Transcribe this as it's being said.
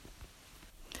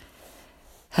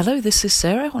Hello, this is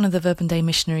Sarah, one of the Verbum Dei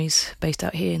missionaries based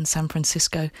out here in San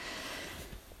Francisco.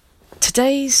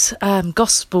 Today's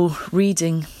gospel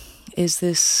reading is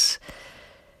this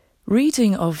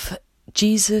reading of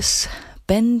Jesus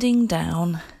bending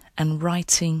down and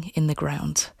writing in the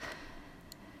ground.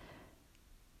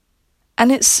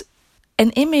 And it's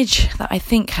an image that I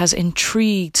think has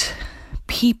intrigued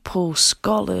people,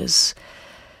 scholars,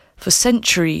 for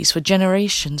centuries, for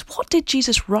generations. What did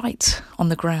Jesus write on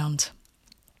the ground?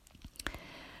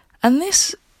 And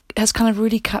this has kind of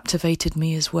really captivated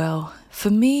me as well.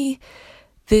 For me,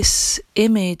 this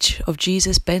image of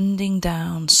Jesus bending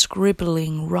down,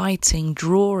 scribbling, writing,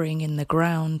 drawing in the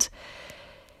ground,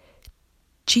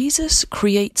 Jesus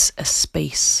creates a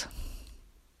space.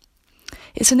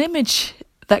 It's an image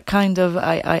that kind of,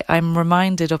 I'm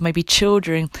reminded of maybe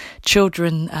children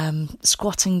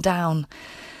squatting down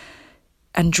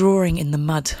and drawing in the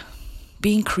mud,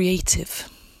 being creative.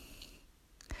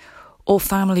 Or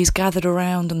families gathered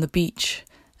around on the beach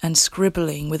and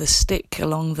scribbling with a stick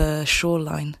along the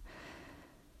shoreline.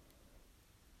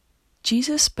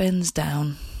 Jesus bends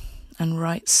down and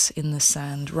writes in the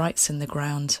sand, writes in the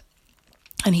ground.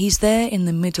 And he's there in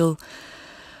the middle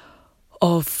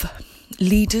of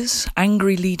leaders,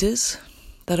 angry leaders,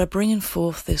 that are bringing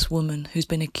forth this woman who's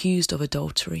been accused of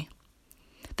adultery.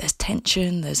 There's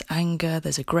tension, there's anger,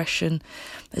 there's aggression,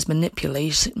 there's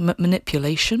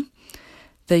manipulation.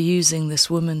 They're using this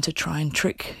woman to try and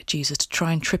trick Jesus, to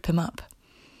try and trip him up.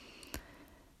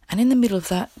 And in the middle of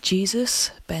that,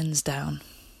 Jesus bends down.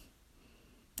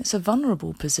 It's a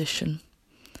vulnerable position.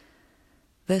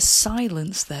 There's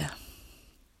silence there.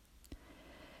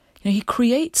 He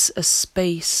creates a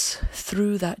space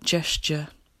through that gesture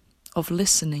of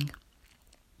listening.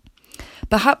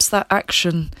 Perhaps that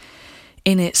action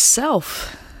in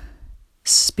itself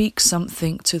speaks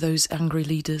something to those angry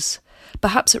leaders.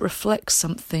 Perhaps it reflects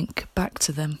something back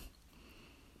to them.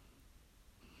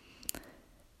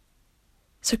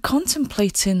 So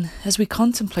as we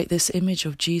contemplate this image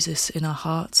of Jesus in our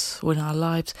hearts or in our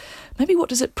lives, maybe what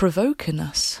does it provoke in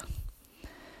us?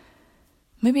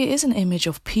 Maybe it is an image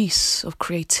of peace, of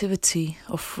creativity,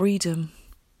 of freedom,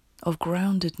 of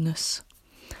groundedness,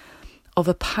 of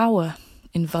a power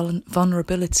in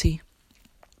vulnerability.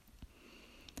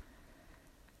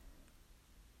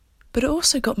 But it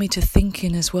also got me to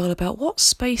thinking as well about what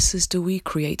spaces do we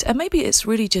create? And maybe it's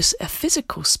really just a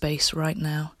physical space right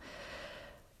now.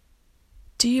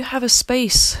 Do you have a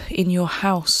space in your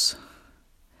house?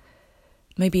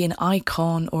 Maybe an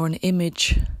icon or an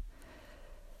image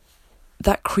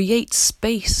that creates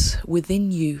space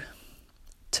within you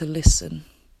to listen.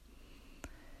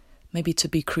 Maybe to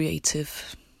be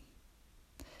creative,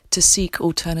 to seek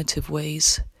alternative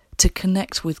ways, to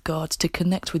connect with God, to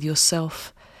connect with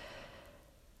yourself.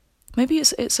 Maybe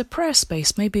it's a prayer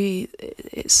space. Maybe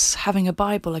it's having a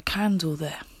Bible, a candle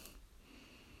there.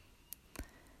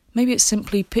 Maybe it's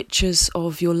simply pictures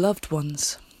of your loved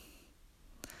ones.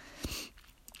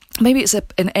 Maybe it's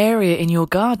an area in your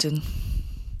garden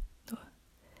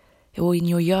or in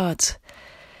your yard.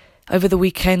 Over the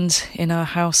weekend in our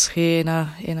house here,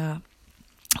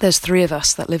 there's 3 of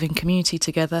us that live in community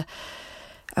together,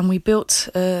 and we built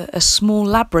a small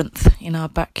labyrinth in our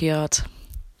backyard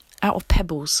out of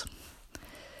pebbles.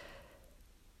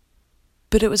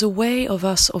 But it was a way of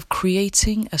us of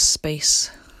creating a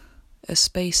space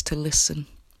to listen,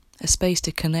 a space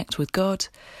to connect with God,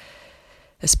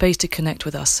 a space to connect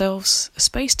with ourselves, a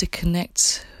space to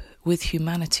connect with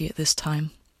humanity at this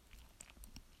time.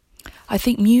 I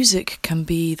think music can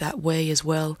be that way as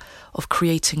well of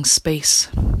creating space.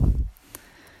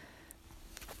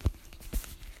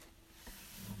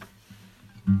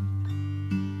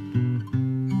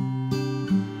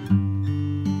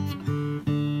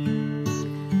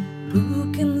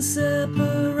 Who can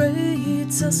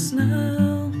separate us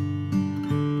now?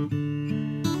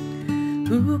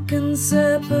 Who can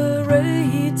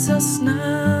separate us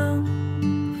now?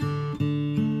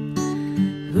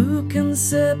 Who can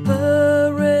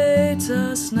separate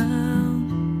us now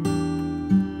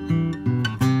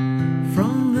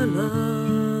from the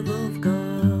love of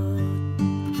God?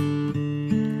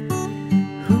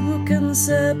 Who can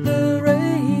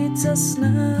separate us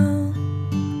now?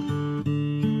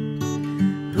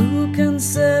 Who can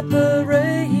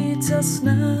separate us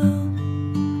now?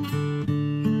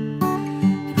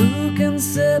 Who can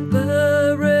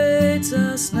separate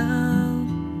us now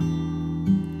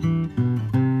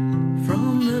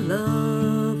from the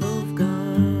love of God?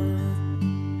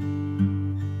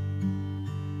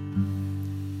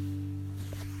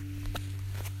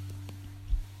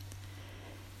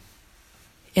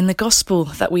 In the gospel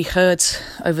that we heard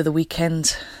over the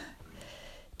weekend,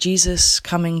 Jesus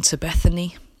coming to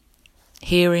Bethany,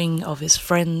 hearing of his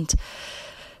friend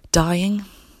dying.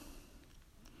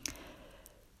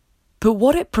 But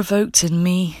what it provoked in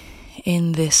me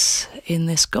in this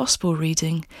gospel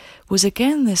reading was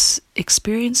again this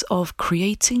experience of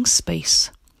creating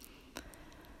space.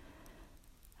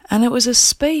 And it was a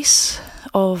space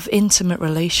of intimate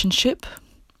relationship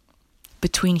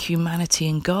between humanity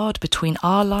and God, between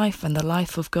our life and the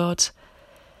life of God.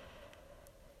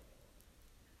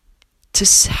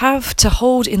 To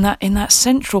hold in that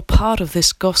central part of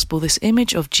this gospel, this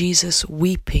image of Jesus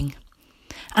weeping.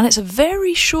 And it's a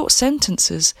very short sentence.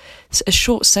 It's a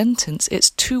short sentence. It's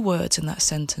 2 words in that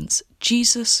sentence.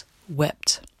 Jesus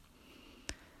wept.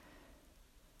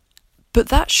 But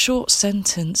that short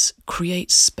sentence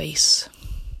creates space.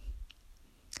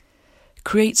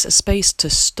 Creates a space to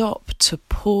stop, to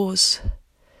pause,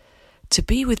 to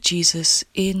be with Jesus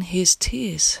in his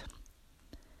tears.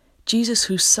 Jesus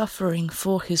who's suffering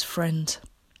for his friend.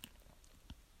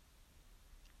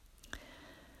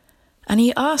 And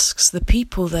he asks the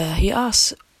people there, he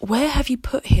asks, "Where have you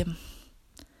put him?"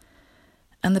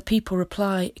 And the people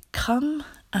reply, "Come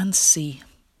and see."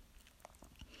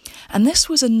 And this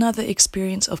was another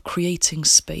experience of creating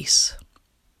space.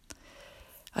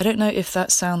 I don't know if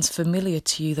that sounds familiar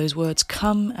to you, those words,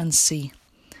 come and see.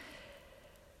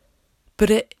 But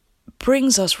it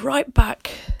brings us right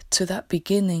back to that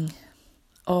beginning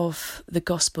of the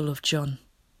Gospel of John,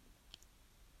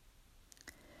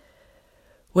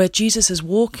 where Jesus is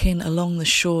walking along the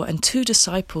shore and 2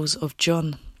 disciples of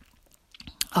John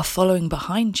are following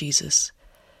behind Jesus.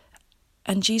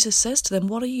 And Jesus says to them,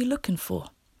 "What are you looking for?"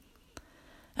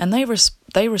 And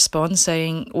they respond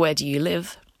saying, "Where do you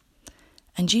live?"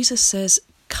 And Jesus says,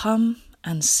 "Come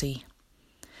and see."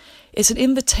 It's an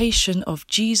invitation of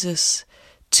Jesus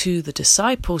to the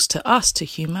disciples, to us, to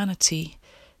humanity,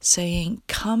 saying,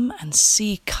 "Come and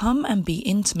see, come and be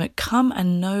intimate, come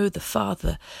and know the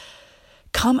Father,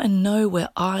 come and know where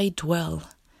I dwell,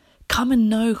 come and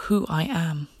know who I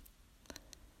am."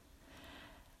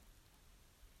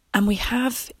 And we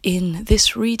have in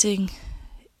this reading,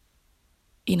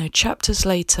 chapters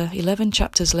later, 11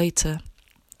 chapters later,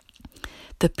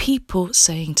 the people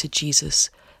saying to Jesus,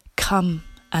 "Come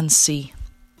and see.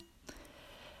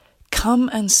 Come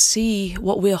and see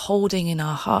what we're holding in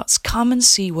our hearts. Come and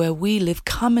see where we live.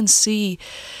 Come and see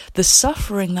the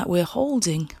suffering that we're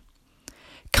holding.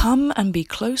 Come and be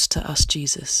close to us,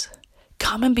 Jesus.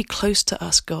 Come and be close to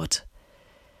us, God."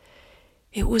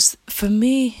 It was, for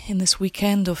me, in this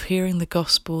weekend of hearing the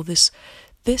gospel, this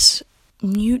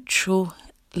mutual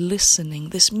listening,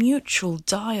 this mutual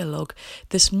dialogue,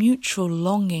 this mutual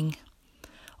longing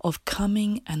of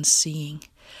coming and seeing,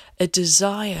 a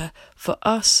desire for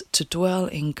us to dwell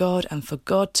in God and for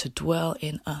God to dwell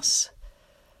in us,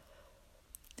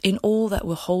 in all that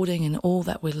we're holding, in all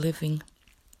that we're living.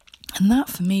 And that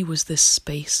for me was this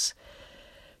space,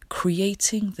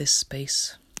 creating this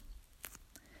space.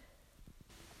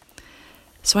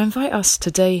 So I invite us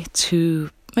today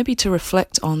to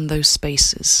reflect on those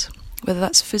spaces, whether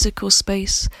that's physical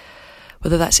space,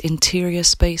 whether that's interior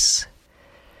space,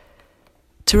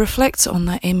 to reflect on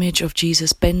that image of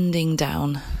Jesus bending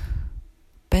down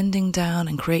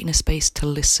and creating a space to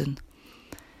listen,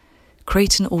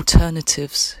 creating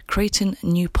alternatives, creating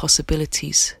new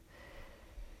possibilities.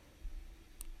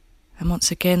 And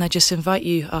once again, I just invite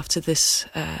you after this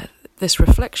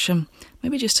reflection,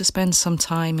 maybe just to spend some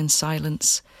time in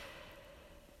silence,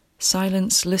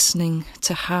 listening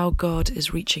to how God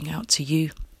is reaching out to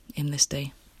you in this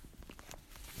day.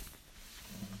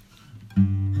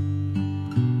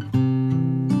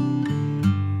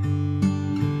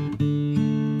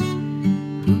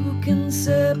 Who can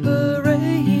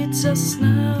separate us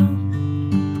now?